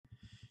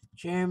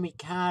Jeremy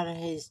Carter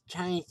has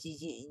changed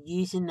his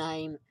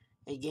username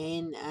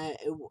again.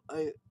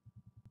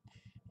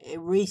 It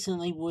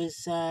recently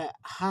was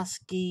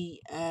Husky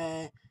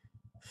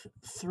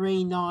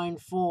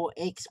 394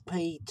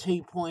 XP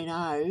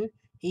 2.0.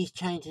 He's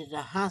changed it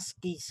to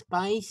Husky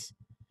Space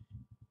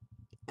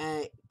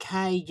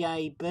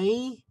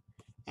KJB,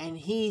 and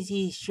here's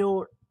his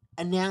short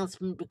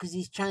announcement because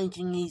he's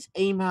changing his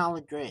email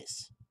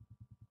address.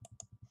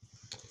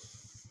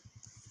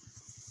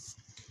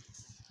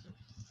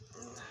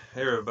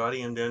 Hey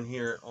everybody, I'm down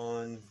here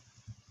on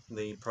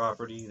the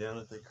property down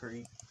at the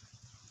creek,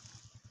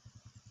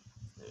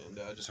 and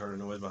I just heard a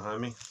noise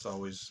behind me. It's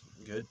always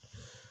good.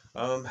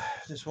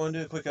 Just want to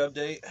do a quick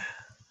update,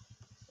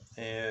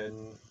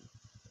 and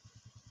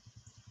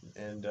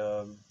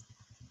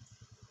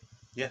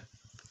yeah.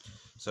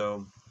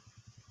 So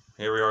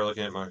here we are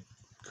looking at my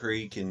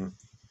creek and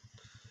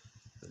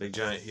the big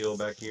giant hill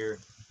back here.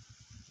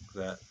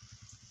 That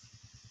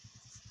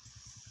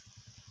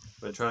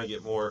I've been trying to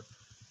get more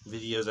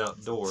videos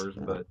outdoors,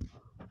 but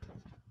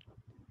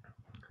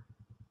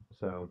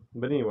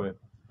anyway,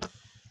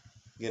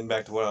 getting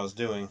back to what I was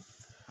doing.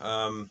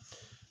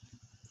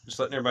 Just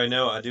letting everybody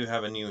know I do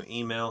have a new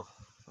email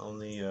on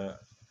the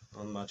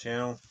on my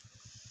channel,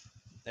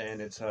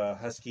 and it's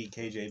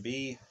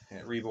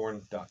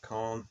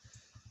huskykjb@reborn.com.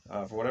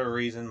 For whatever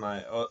reason,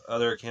 my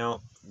other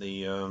account,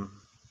 my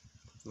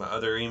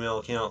other email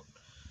account,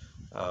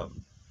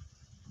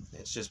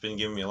 it's just been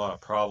giving me a lot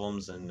of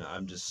problems, and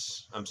I'm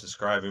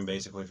subscribing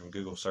basically from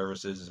Google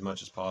services as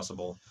much as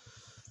possible.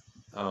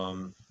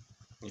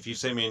 If you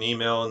send me an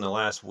email in the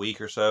last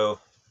week or so,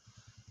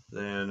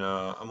 then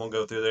I'm gonna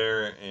go through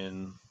there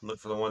and look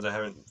for the ones I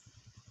haven't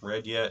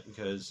read yet,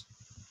 because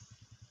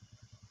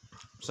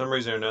for some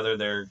reason or another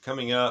they're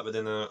coming up, but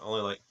then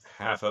only like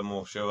half of them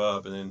will show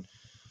up, and then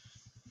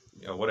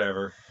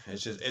whatever.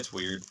 It's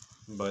weird,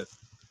 but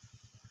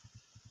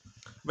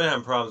I've been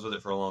having problems with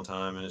it for a long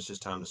time, and it's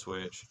just time to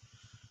switch.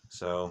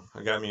 So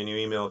I got me a new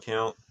email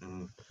account,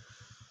 and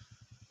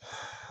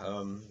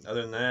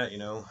other than that,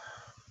 I'm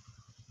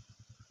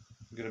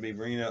gonna be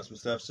bringing out some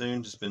stuff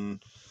soon. Just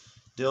been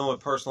dealing with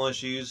personal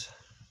issues,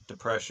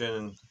 depression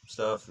and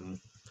stuff,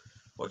 and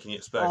what can you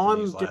expect in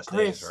these last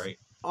days, right?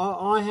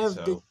 I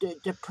have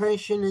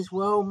depression as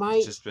well,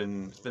 mate. It's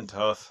been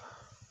tough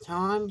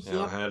times.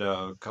 I had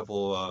a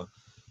couple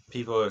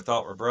people I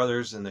thought were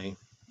brothers, and they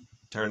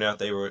turned out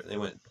they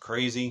went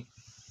crazy.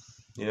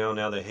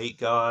 Now they hate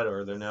God,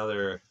 or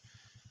they're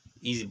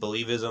easy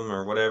believism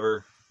or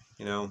whatever.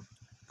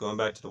 Going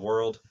back to the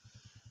world,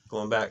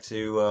 going back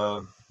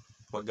to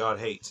what God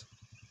hates.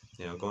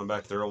 Going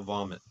back to their old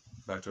vomit,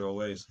 back to their old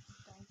ways.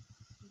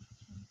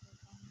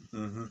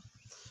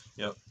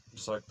 Yep,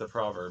 just like the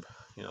proverb.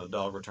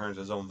 Dog returns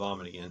to his own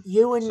vomit again.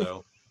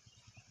 So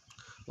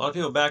a lot of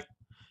people back.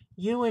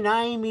 You and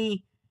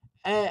Amy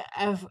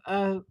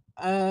are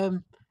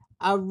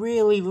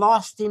really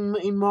lost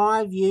in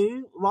my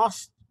view.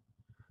 Lost,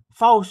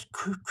 false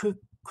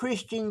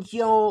Christians.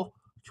 You're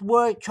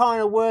trying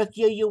to work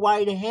your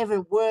way to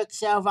heaven. Work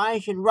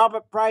salvation.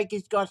 Robert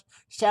Breaker's got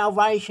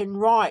salvation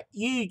right.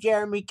 You,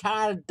 Jeremy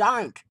Carter,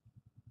 don't.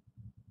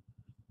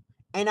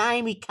 And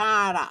Amy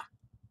Carter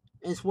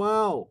as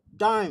well,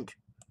 don't.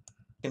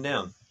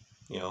 Down,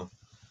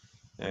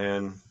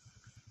 and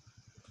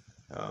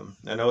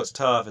I know it's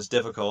tough, it's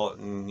difficult,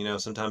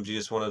 and sometimes you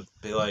just want to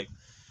be like,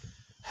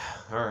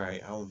 all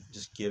right, I'll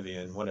just give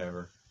in,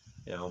 whatever.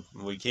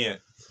 We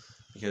can't,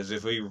 because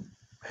if we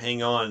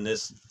hang on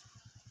this,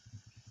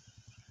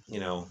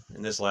 in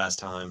this last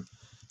time,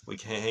 we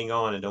can't hang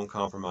on and don't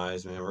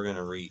compromise, man, we're going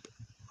to reap,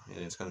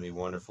 and it's going to be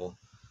wonderful.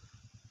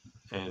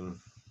 And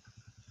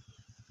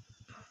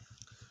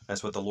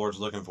that's what the Lord's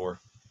looking for.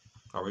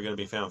 Are we going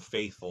to be found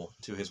faithful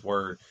to His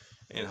Word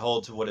and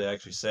hold to what it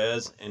actually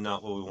says, and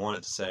not what we want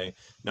it to say,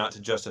 not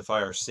to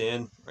justify our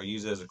sin or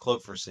use it as a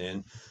cloak for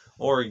sin,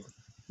 or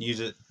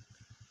use it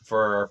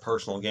for our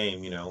personal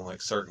game,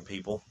 like certain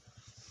people,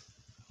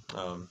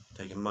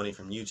 taking money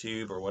from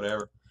YouTube or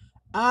whatever.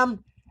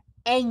 And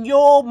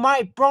your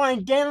mate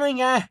Brian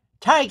Denlinger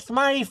takes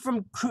money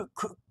from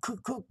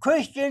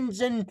Christians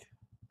and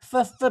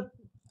for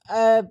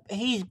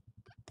his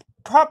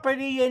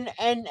property and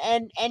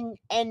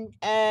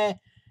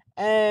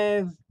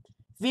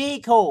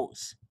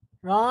vehicles,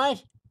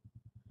 right?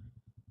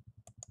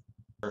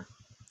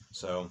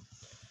 So,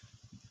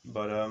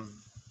 but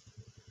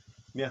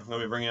yeah, I'm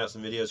gonna be bringing out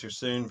some videos here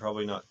soon.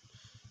 Probably not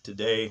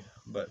today,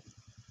 but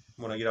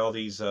when I get all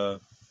these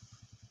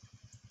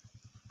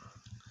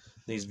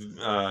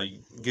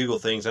Google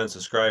things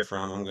unsubscribed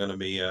from, I'm gonna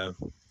be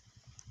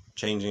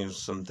changing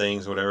some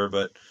things, whatever.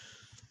 But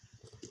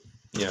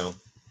I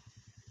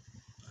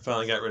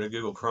finally got rid of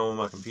Google Chrome on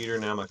my computer.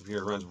 Now my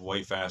computer runs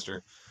way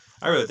faster.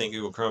 I really think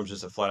Google Chrome is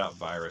just a flat-out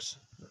virus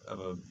of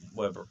a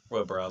web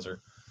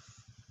browser.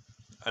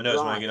 I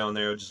notice when I get on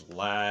there, it'll just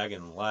lag,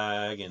 and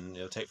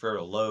it'll take forever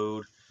to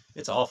load.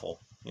 It's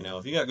awful.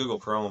 If you got Google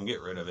Chrome,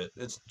 get rid of it.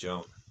 It's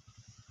junk.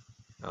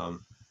 I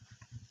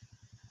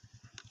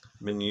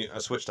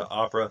switched to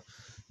Opera,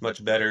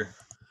 much better.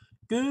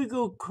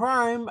 Google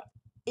Chrome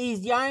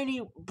is the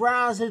only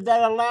browser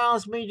that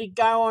allows me to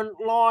go on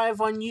live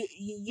on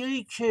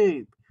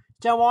YouTube.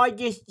 So I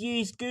just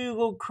use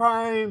Google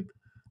Chrome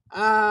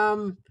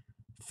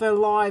for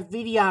live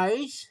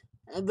videos.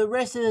 And the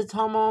rest of the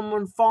time I'm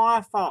on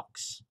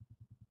Firefox.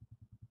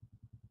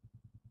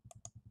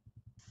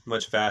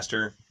 Much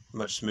faster,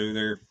 much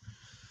smoother,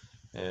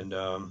 and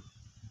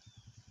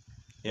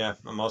yeah,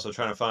 I'm also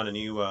trying to find a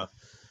new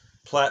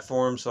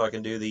platform so I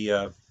can do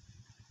the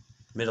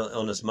Mental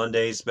Illness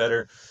Mondays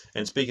better.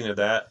 And speaking of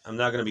that, I'm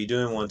not going to be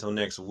doing one until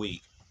next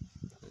week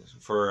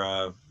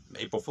for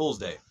April Fool's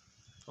Day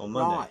on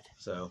Monday. Right.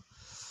 So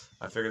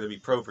I figured it'd be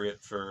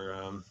appropriate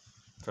for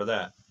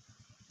that.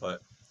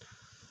 But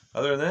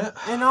other than that,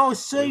 And I'll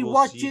see we will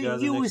what see you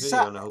guys in the next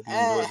video, and I hope you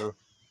enjoyed the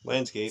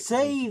landscape.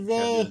 See Got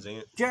there, to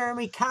do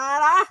Jeremy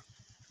Carter,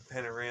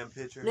 panorama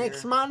picture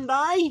next here.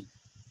 Monday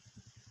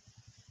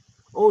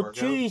or Marco.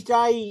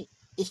 Tuesday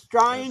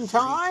Australian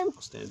time.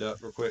 I'll stand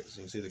up real quick so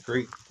you can see the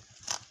creek.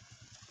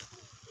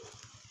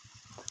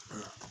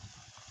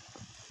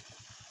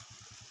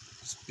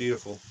 It's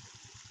beautiful.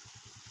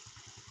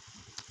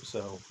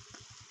 So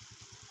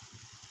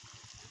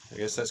I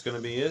guess that's going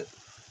to be it.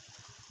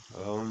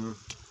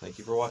 Thank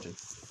you for watching.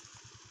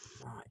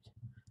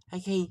 Right.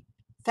 Okay.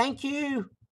 Thank you.